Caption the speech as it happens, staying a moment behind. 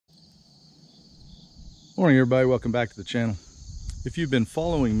Morning everybody, welcome back to the channel. If you've been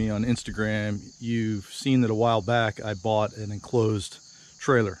following me on Instagram, you've seen that a while back I bought an enclosed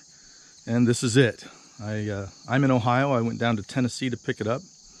trailer, and this is it. I'm in Ohio. I went down to Tennessee to pick it up.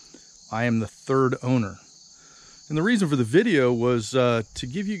 I am the third owner, and the reason for the video was to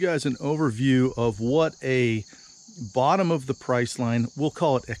give you guys an overview of what a bottom of the price line, we'll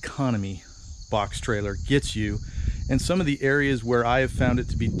call it economy box trailer, gets you, and some of the areas where I have found it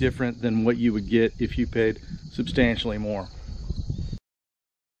to be different than what you would get if you paid substantially more.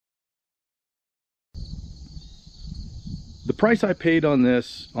 The price I paid on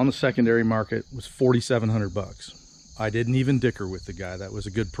this on the secondary market was $4,700. I didn't even dicker with the guy. That was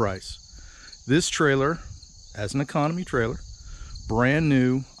a good price. This trailer, as an economy trailer, brand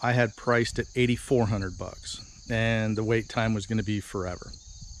new, I had priced at $8,400, and the wait time was going to be forever.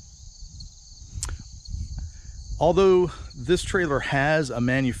 Although this trailer has a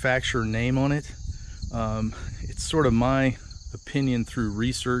manufacturer name on it, it's sort of my opinion through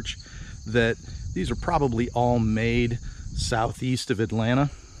research that these are probably all made southeast of Atlanta.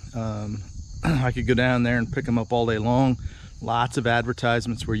 I could go down there and pick them up all day long. Lots of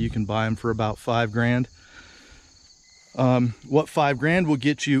advertisements where you can buy them for about $5 grand. What $5 grand will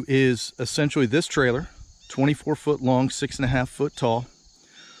get you is essentially this trailer, 24 foot long, 6.5 foot tall,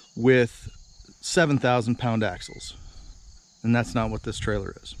 with 7,000 pound axles, and that's not what this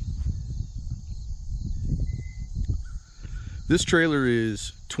trailer is. This trailer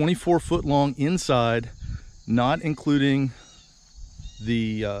is 24 foot long inside, not including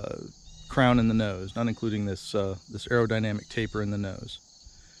the crown in the nose, not including this this aerodynamic taper in the nose.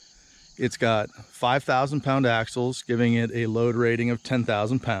 It's got 5,000 pound axles, giving it a load rating of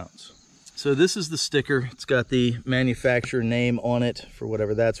 10,000 pounds. So this is the sticker. It's got the manufacturer name on it for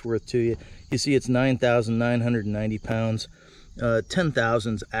whatever that's worth to you. You see it's 9,990 pounds.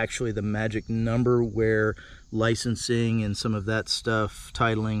 10,000 is actually the magic number where licensing and some of that stuff,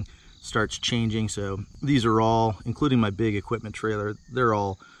 titling, starts changing. So these are all, including my big equipment trailer, they're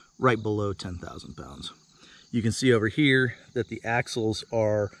all right below 10,000 pounds. You can see over here that the axles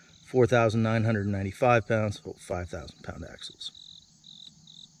are 4,995 pounds, 5,000 pound axles.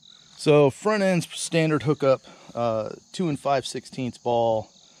 So front end's standard hookup, 2 5/16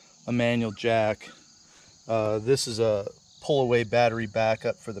 ball, a manual jack. This is a pull-away battery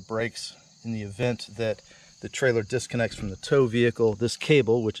backup for the brakes in the event that the trailer disconnects from the tow vehicle. This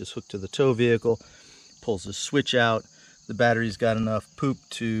cable, which is hooked to the tow vehicle, pulls the switch out. The battery's got enough poop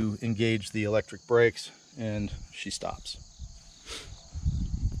to engage the electric brakes, and she stops.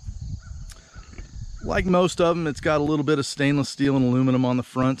 Like most of them, it's got a little bit of stainless steel and aluminum on the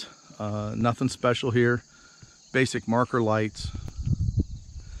front. Nothing special here. Basic marker lights.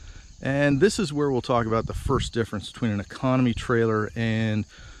 And this is where we'll talk about the first difference between an economy trailer and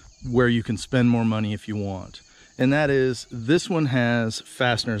where you can spend more money if you want. And that is, this one has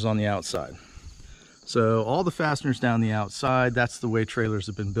fasteners on the outside. So all the fasteners down the outside, that's the way trailers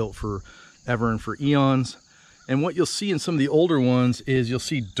have been built forever and for eons. And what you'll see in some of the older ones is you'll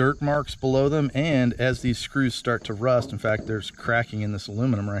see dirt marks below them, and as these screws start to rust, in fact there's cracking in this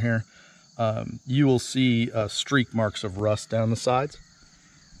aluminum right here, you will see streak marks of rust down the sides.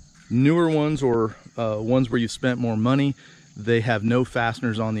 Newer ones, or ones where you've spent more money, they have no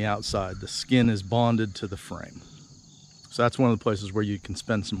fasteners on the outside. The skin is bonded to the frame. So that's one of the places where you can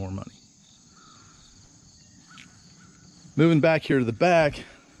spend some more money. Moving back here to the back,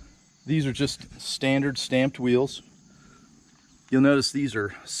 these are just standard stamped wheels. You'll notice these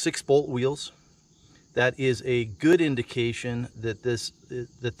are 6-bolt wheels. That is a good indication that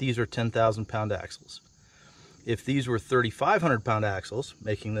these are 10,000 pound axles. If these were 3,500 pound axles,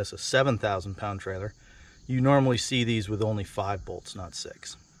 making this a 7,000 pound trailer, you normally see these with only 5 bolts, not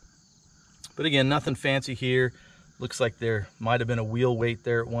 6. But again, nothing fancy here. Looks like there might have been a wheel weight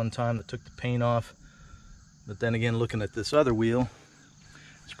there at one time that took the paint off. But then again, looking at this other wheel,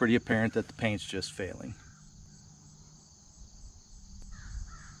 it's pretty apparent that the paint's just failing.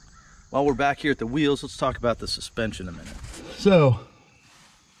 While we're back here at the wheels, let's talk about the suspension a minute. So,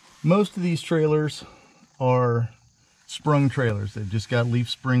 most of these trailers are sprung trailers. They've just got leaf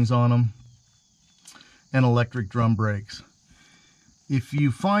springs on them and electric drum brakes. If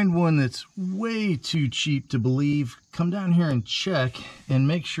you find one that's way too cheap to believe, come down here and check and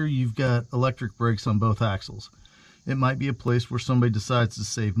make sure you've got electric brakes on both axles. It might be a place where somebody decides to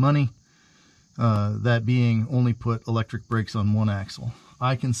save money, that being only put electric brakes on one axle.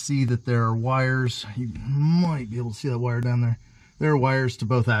 I can see that there are wires. You might be able to see that wire down there. There are wires to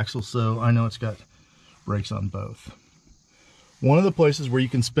both axles, so I know it's got brakes on both. One of the places where you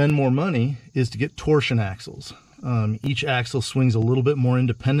can spend more money is to get torsion axles. Each axle swings a little bit more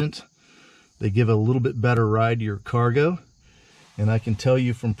independent They give a little bit better ride to your cargo. And I can tell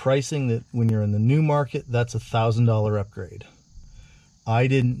you from pricing that when you're in the new market, that's $1,000 upgrade. I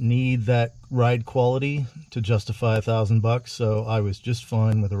didn't need that ride quality to justify $1,000, so I was just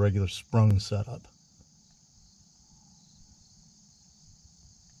fine with a regular sprung setup.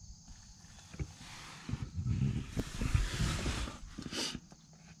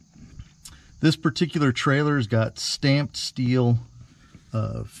 This particular trailer's got stamped steel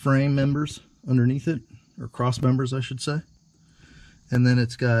frame members underneath it, or cross members I should say. And then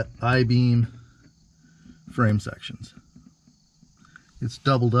it's got I-beam frame sections. It's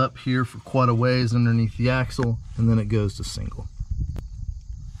doubled up here for quite a ways underneath the axle, and then it goes to single.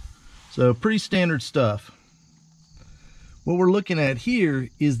 So pretty standard stuff. What we're looking at here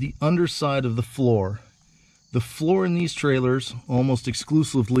is the underside of the floor. The floor in these trailers, almost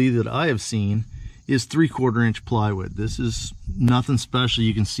exclusively that I have seen, is 3/4 inch plywood. This is nothing special.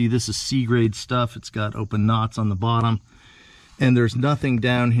 You can see this is C-grade stuff. It's got open knots on the bottom, and there's nothing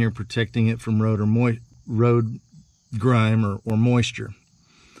down here protecting it from road grime or moisture.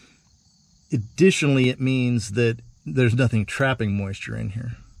 Additionally, it means that there's nothing trapping moisture in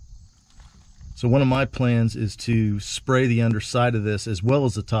here. So one of my plans is to spray the underside of this as well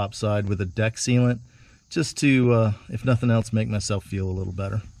as the top side with a deck sealant, just to, if nothing else, make myself feel a little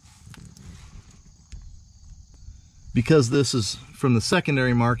better. Because this is from the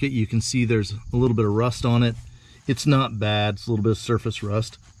secondary market, you can see there's a little bit of rust on it. It's not bad, it's a little bit of surface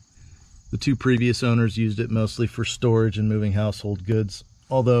rust. The two previous owners used it mostly for storage and moving household goods.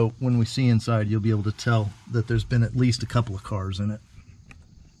 Although when we see inside, you'll be able to tell that there's been at least a couple of cars in it.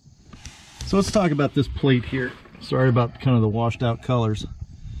 So let's talk about this plate here. Sorry about kind of the washed out colors.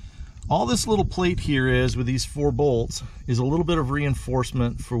 All this little plate here is, with these 4 bolts, is a little bit of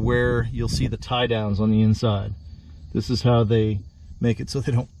reinforcement for where you'll see the tie downs on the inside. This is how they make it so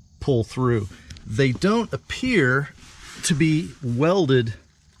they don't pull through. They don't appear to be welded.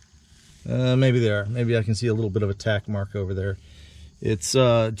 Maybe they are. Maybe I can see a little bit of a tack mark over there. It's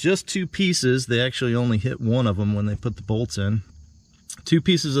just 2 pieces. They actually only hit one of them when they put the bolts in. 2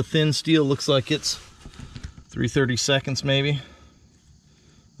 pieces of thin steel. Looks like it's 3/32 maybe.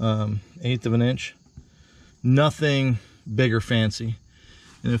 1/8 of an inch. Nothing big or fancy.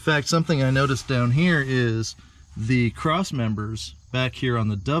 And in fact, something I noticed down here is the cross members back here on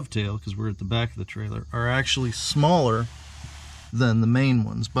the dovetail, because we're at the back of the trailer, are actually smaller than the main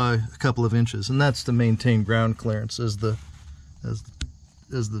ones by a couple of inches, and that's to maintain ground clearance as the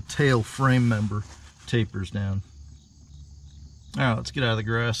tail frame member tapers down. All right, let's get out of the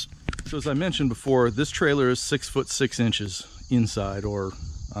grass. So as I mentioned before, this trailer is 6'6" inside, or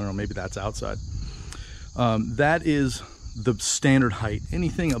I don't know, maybe that's outside. That is the standard height.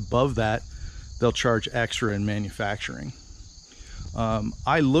 Anything above that, they'll charge extra in manufacturing.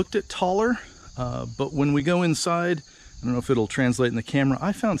 I looked at taller, but when we go inside, I don't know if it'll translate in the camera,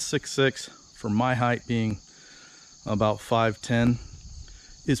 I found 6'6" for my height, being about 5'10",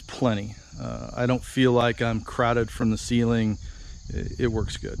 is plenty. I don't feel like I'm crowded from the ceiling. It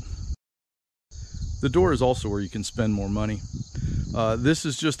works good. The door is also where you can spend more money. This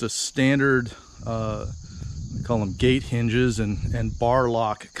is just a standard, we call them gate hinges and bar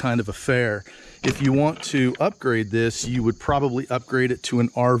lock kind of affair. If you want to upgrade this, you would probably upgrade it to an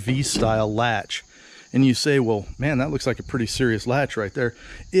RV style latch. And you say, well, man, that looks like a pretty serious latch right there.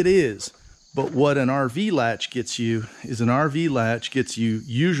 It is. But what an RV latch gets you is an RV latch gets you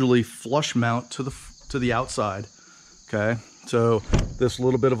usually flush mount to the outside. Okay, so this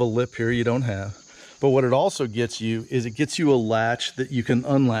little bit of a lip here you don't have. But what it also gets you is it gets you a latch that you can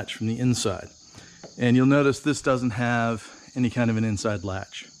unlatch from the inside. And you'll notice this doesn't have any kind of an inside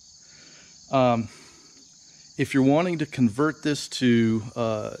latch. If you're wanting to convert this to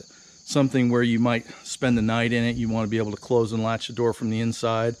something where you might spend the night in it, you want to be able to close and latch the door from the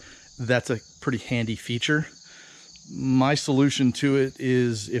inside, that's a pretty handy feature. My solution to it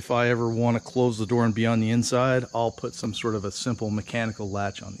is, if I ever want to close the door and be on the inside, I'll put some sort of a simple mechanical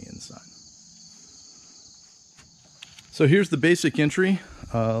latch on the inside. So here's the basic entry,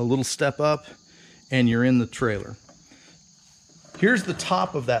 a little step up, and you're in the trailer. Here's the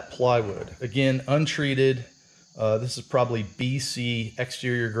top of that plywood. Again, untreated. This is probably BC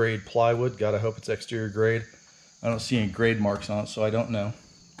exterior grade plywood. God, I hope it's exterior grade. I don't see any grade marks on it, so I don't know.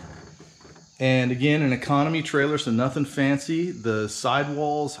 And again, an economy trailer, so nothing fancy. The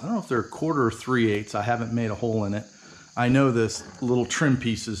sidewalls, I don't know if they're 1/4 or 3/8. I haven't made a hole in it. I know this little trim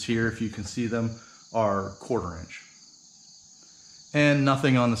pieces here, if you can see them, are 1/4 inch. And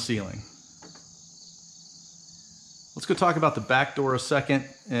nothing on the ceiling. Let's go talk about the back door a second,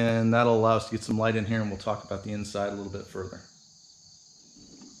 and that'll allow us to get some light in here, and we'll talk about the inside a little bit further.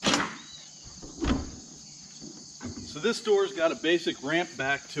 So this door's got a basic ramp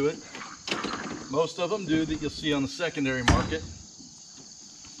back to it. Most of them do, that you'll see on the secondary market.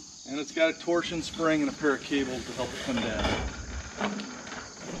 And it's got a torsion spring and a pair of cables to help it come down.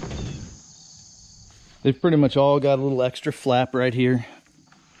 They've pretty much all got a little extra flap right here.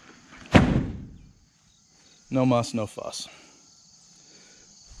 No muss, no fuss.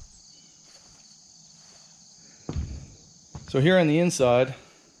 So here on the inside,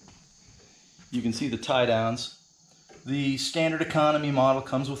 you can see the tie downs. The standard economy model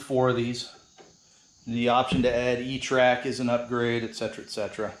comes with 4 of these. The option to add E-track is an upgrade, etc.,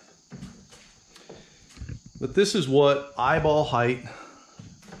 etc. But this is what eyeball height,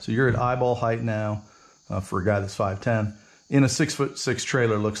 so you're at eyeball height now for a guy that's 5'10", in a 6'6"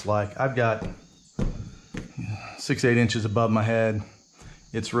 trailer looks like. I've got 6-8 inches above my head.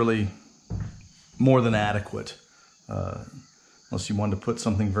 It's really more than adequate. Unless you wanted to put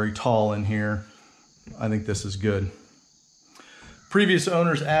something very tall in here, I think this is good. Previous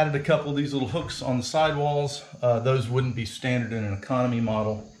owners added a couple of these little hooks on the sidewalls. Those wouldn't be standard in an economy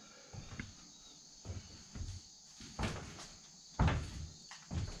model.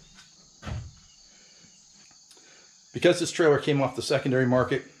 Because this trailer came off the secondary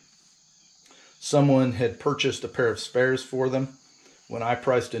market, someone had purchased a pair of spares for them. When I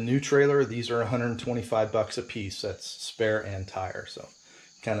priced a new trailer, these are 125 bucks a piece. That's spare and tire, so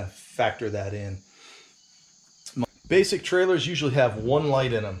kind of factor that in. Basic trailers usually have one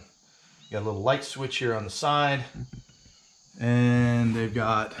light in them. You got a little light switch here on the side, and they've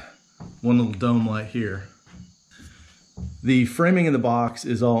got one little dome light here. The framing in the box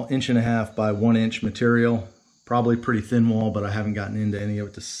is all 1.5 inch by 1 inch material. Probably pretty thin wall, but I haven't gotten into any of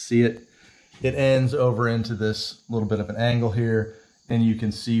it to see it. It ends over into this little bit of an angle here, and you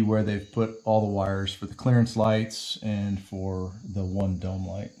can see where they've put all the wires for the clearance lights and for the one dome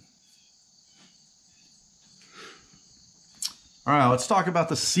light. All right, let's talk about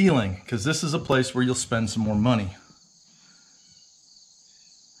the ceiling, because this is a place where you'll spend some more money.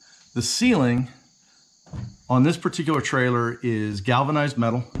 The ceiling on this particular trailer is galvanized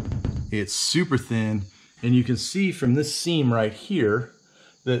metal. It's super thin, and you can see from this seam right here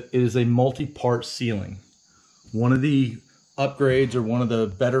that it is a multi-part ceiling. One of the upgrades, or one of the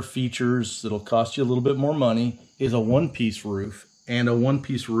better features that'll cost you a little bit more money, is a one-piece roof, and a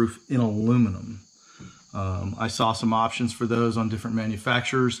one-piece roof in aluminum. I saw some options for those on different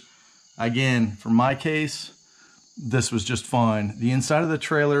manufacturers. Again, for my case, this was just fine. The inside of the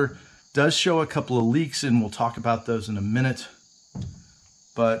trailer does show a couple of leaks, and we'll talk about those in a minute.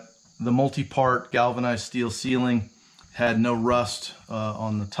 But the multi-part galvanized steel ceiling had no rust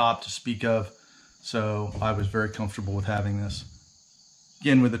on the top to speak of, so I was very comfortable with having this.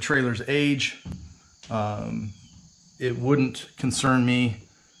 Again, with the trailer's age, it wouldn't concern me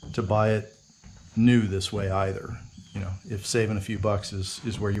to buy it new this way either. You know, if saving a few bucks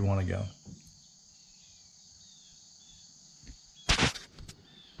is where you want to go.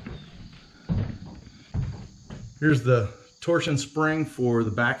 Here's the torsion spring for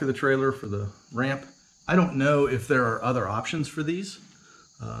the back of the trailer for the ramp. I don't know if there are other options for these,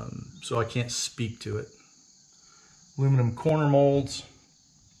 so I can't speak to it. Aluminum corner molds,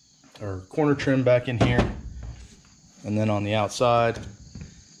 or corner trim back in here, and then on the outside.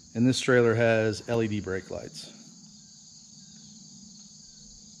 And this trailer has LED brake lights.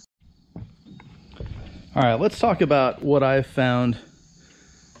 All right, let's talk about what I've found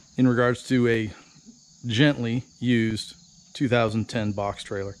in regards to a gently used 2010 box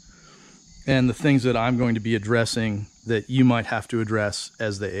trailer, and the things that I'm going to be addressing that you might have to address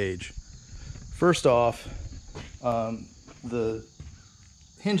as they age. First off, the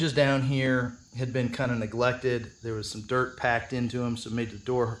hinges down here had been kind of neglected. There was some dirt packed into them, so it made the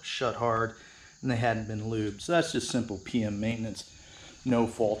door shut hard, and they hadn't been lubed. So that's just simple PM maintenance, no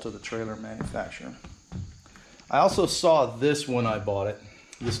fault of the trailer manufacturer. I also saw this when I bought it,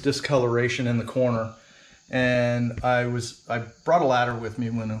 this discoloration in the corner, and I brought a ladder with me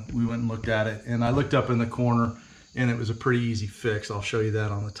when we went and looked at it, and I looked up in the corner, and it was a pretty easy fix. I'll show you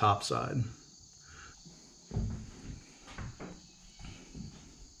that on the top side.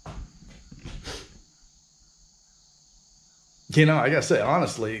 You know, I gotta say,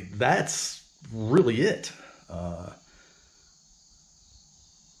 honestly, that's really it. No,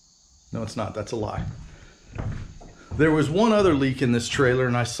 it's not. That's a lie. There was one other leak in this trailer,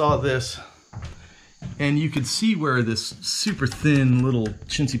 and I saw this, and you could see where this super thin little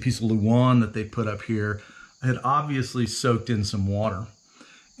chintzy piece of Luan that they put up here had obviously soaked in some water.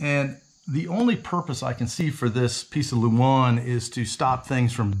 And the only purpose I can see for this piece of Luan is to stop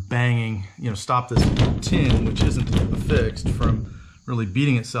things from banging, you know, stop this tin, which isn't affixed, from really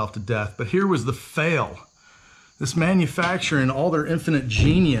beating itself to death. But here was the fail. This manufacturer, in all their infinite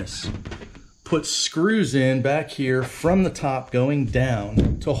genius, put screws in back here from the top going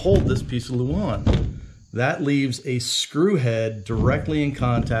down to hold this piece of Luan. That leaves a screw head directly in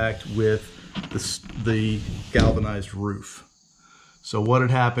contact with the galvanized roof. So what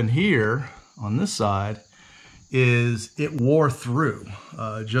had happened here on this side is it wore through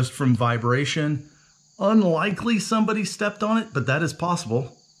just from vibration. Unlikely somebody stepped on it, but that is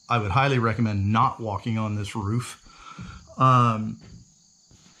possible. I would highly recommend not walking on this roof. What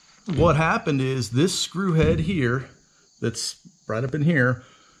happened is this screw head here, that's right up in here,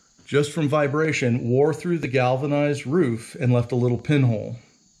 just from vibration, wore through the galvanized roof and left a little pinhole.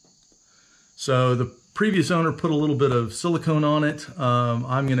 So the previous owner put a little bit of silicone on it.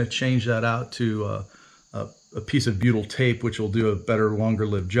 I'm going to change that out to a piece of butyl tape, which will do a better, longer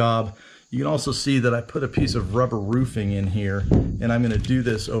lived job. You can also see that I put a piece of rubber roofing in here, and I'm going to do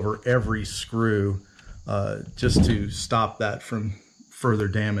this over every screw just to stop that from further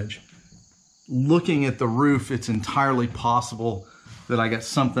damage. Looking at the roof, it's entirely possible that I got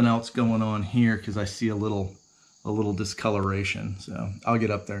something else going on here because I see a little discoloration. So I'll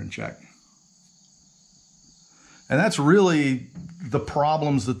get up there and check. And that's really the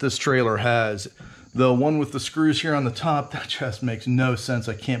problems that this trailer has. The one with the screws here on the top, that just makes no sense.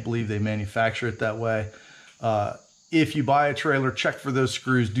 I can't believe they manufacture it that way. If you buy a trailer, check for those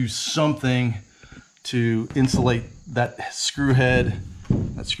screws. Do something to insulate that screw head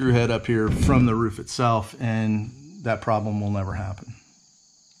up here from the roof itself, and that problem will never happen.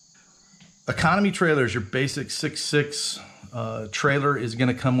 Economy trailers, your basic 6'6" trailer is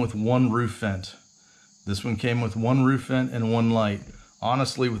going to come with one roof vent. This one came with one roof vent and one light.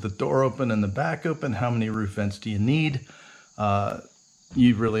 Honestly, with the door open and the back open, how many roof vents do you need?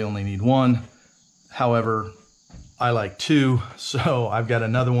 You really only need one. However, I like two, so I've got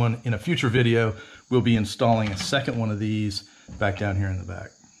another one. In a future video, we'll be installing a second one of these back down here in the back.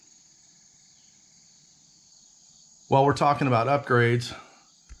 While we're talking about upgrades,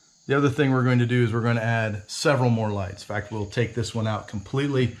 the other thing we're going to do is we're going to add several more lights. In fact, we'll take this one out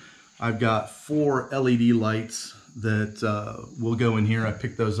completely. I've got 4 LED lights that will go in here. I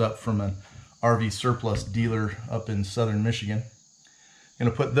picked those up from an RV surplus dealer up in southern Michigan. I'm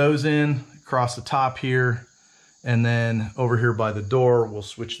going to put those in across the top here, and then over here by the door we'll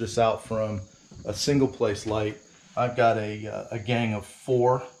switch this out from a single place light. I've got a gang of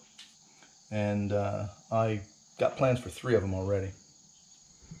 4, and I got plans for 3 of them already.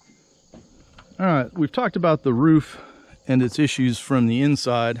 All right, we've talked about the roof and its issues from the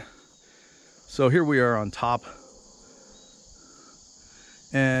inside. So here we are on top,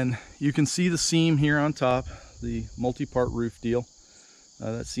 and you can see the seam here on top, the multi-part roof deal.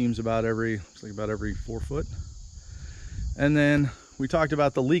 That seam's looks like about every 4 foot. And then we talked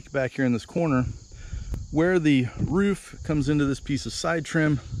about the leak back here in this corner. Where the roof comes into this piece of side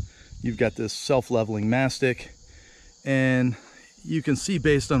trim, you've got this self-leveling mastic, and you can see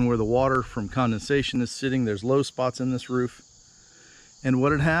based on where the water from condensation is sitting, there's low spots in this roof. And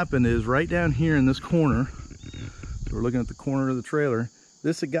what had happened is right down here in this corner, so we're looking at the corner of the trailer,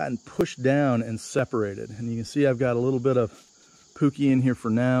 this had gotten pushed down and separated. And you can see I've got a little bit of pookie in here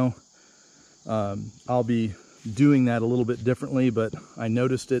for now. I'll be doing that a little bit differently, but I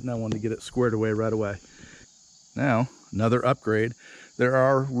noticed it and I wanted to get it squared away right away. Now, another upgrade. There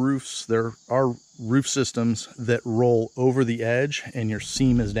are roof systems that roll over the edge and your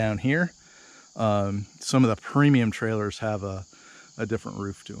seam is down here. Some of the premium trailers have a different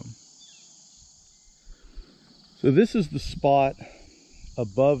roof to them. So this is the spot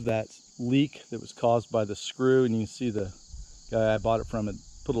above that leak that was caused by the screw, and you can see the guy I bought it from, it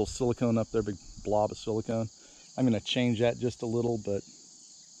put a little silicone up there, big blob of silicone. I'm going to change that just a little, but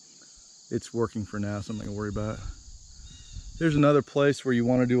it's working for now, so I'm not going to worry about it. There's another place where you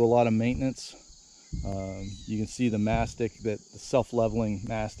want to do a lot of maintenance. You can see the mastic, the self-leveling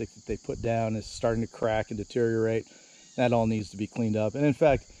mastic that they put down is starting to crack and deteriorate. That all needs to be cleaned up. And in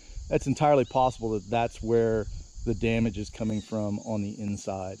fact, that's entirely possible that that's where the damage is coming from on the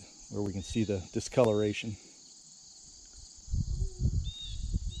inside, where we can see the discoloration.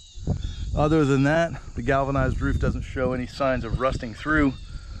 Other than that, the galvanized roof doesn't show any signs of rusting through.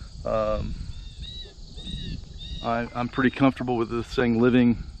 I'm pretty comfortable with this thing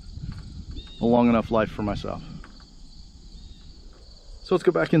living a long enough life for myself. So let's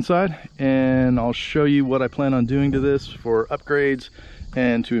go back inside and I'll show you what I plan on doing to this for upgrades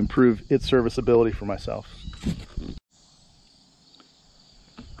and to improve its serviceability for myself.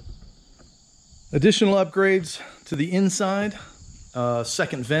 Additional upgrades to the inside,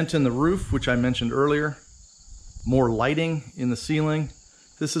 second vent in the roof, which I mentioned earlier, more lighting in the ceiling,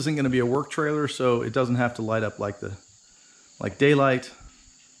 This isn't going to be a work trailer, so it doesn't have to light up like daylight,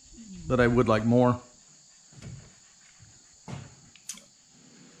 but I would like more.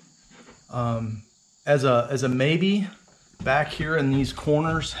 As a maybe, back here in these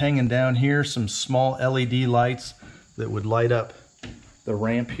corners, hanging down here, some small LED lights that would light up the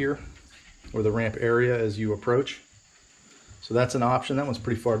ramp here, or the ramp area as you approach. So that's an option. That one's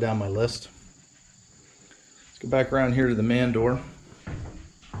pretty far down my list. Let's go back around here to the man door.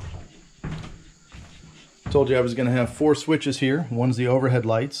 Told you I was going to have 4 switches here. One's the overhead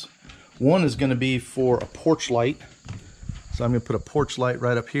lights. One is going to be for a porch light. So I'm going to put a porch light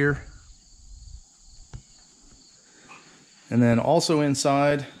right up here. And then also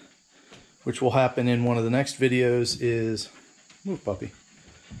inside, which will happen in one of the next videos, is, move puppy,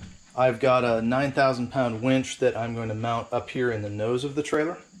 I've got a 9,000 pound winch that I'm going to mount up here in the nose of the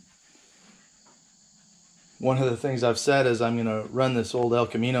trailer. One of the things I've said is I'm going to run this old El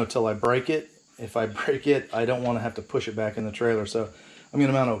Camino till I break it. If I break it, I don't want to have to push it back in the trailer. So I'm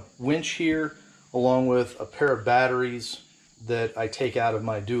going to mount a winch here along with a pair of batteries that I take out of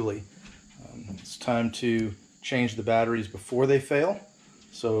my dually. It's time to change the batteries before they fail.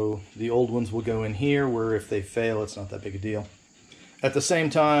 So the old ones will go in here, where if they fail, it's not that big a deal. At the same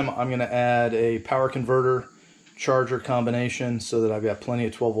time, I'm going to add a power converter charger combination so that I've got plenty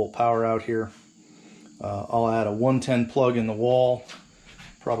of 12 volt power out here. I'll add a 110 plug in the wall,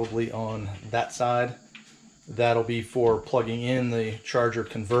 probably on that side. That'll be for plugging in the charger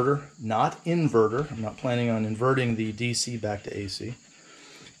converter, not inverter. I'm not planning on inverting the DC back to AC.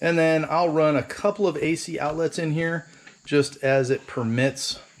 And then I'll run a couple of AC outlets in here just as it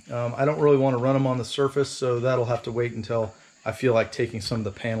permits. I don't really want to run them on the surface, so that'll have to wait until I feel like taking some of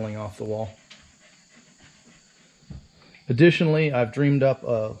the paneling off the wall. Additionally, I've dreamed up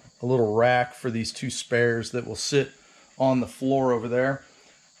a little rack for these 2 spares that will sit on the floor over there.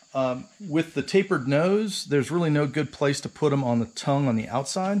 With the tapered nose, there's really no good place to put them on the tongue on the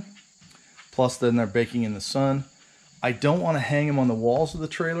outside. Plus, then they're baking in the sun. I don't want to hang them on the walls of the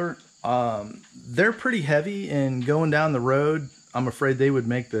trailer. They're pretty heavy, and going down the road, I'm afraid they would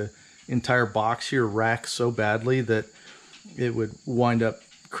make the entire box here rack so badly that it would wind up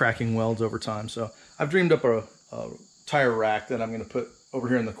cracking welds over time. So I've dreamed up a tire rack that I'm going to put over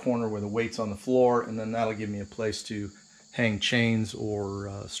here in the corner where the weight's on the floor, and then that'll give me a place to hang chains or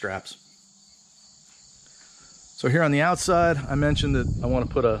straps. So here on the outside, I mentioned that I want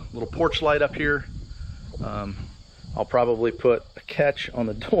to put a little porch light up here. I'll probably put a catch on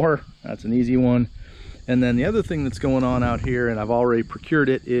the door. That's an easy one. And then the other thing that's going on out here, and I've already procured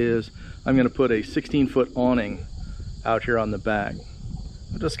it, is I'm going to put a 16-foot awning out here on the back.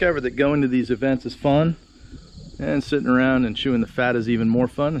 I've discovered that going to these events is fun, and sitting around and chewing the fat is even more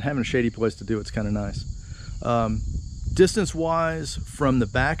fun, and having a shady place to do it's kind of nice. Distance wise, from the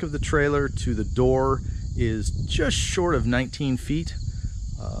back of the trailer to the door is just short of 19 feet.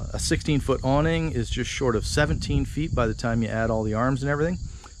 A 16-foot awning is just short of 17 feet by the time you add all the arms and everything.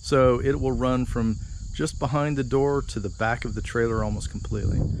 So it will run from just behind the door to the back of the trailer almost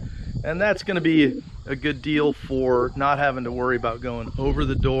completely. And that's going to be a good deal for not having to worry about going over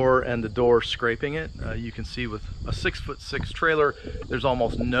the door and the door scraping it. You can see with a 6'6" trailer, there's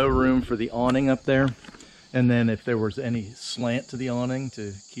almost no room for the awning up there. And then if there was any slant to the awning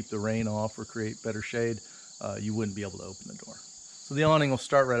to keep the rain off or create better shade, you wouldn't be able to open the door. So the awning will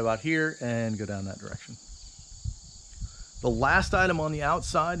start right about here and go down that direction. The last item on the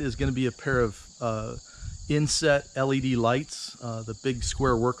outside is going to be a pair of inset LED lights, the big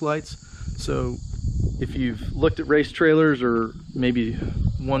square work lights. So if you've looked at race trailers, or maybe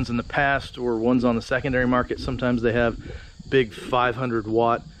ones in the past or ones on the secondary market, sometimes they have big 500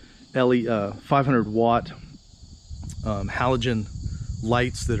 watt halogen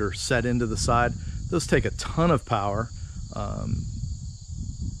lights that are set into the side. Those take a ton of power,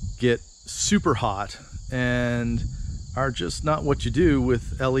 get super hot, and are just not what you do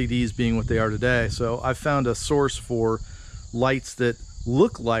with LEDs being what they are today. So I found a source for lights that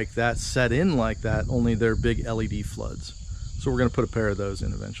look like that, set in like that, only they're big LED floods. So we're going to put a pair of those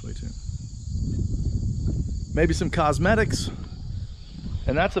in eventually too. Maybe some cosmetics,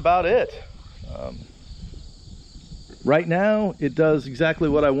 and that's about it. Right now it does exactly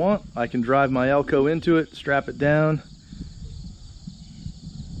what I want. I can drive my Elco into it, strap it down,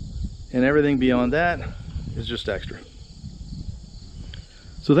 and everything beyond that is just extra.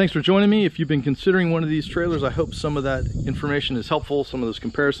 So thanks for joining me. If you've been considering one of these trailers, I hope some of that information is helpful, some of those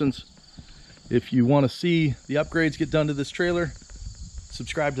comparisons. If you want to see the upgrades get done to this trailer,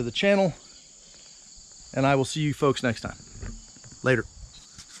 subscribe to the channel, and I will see you folks next time. Later.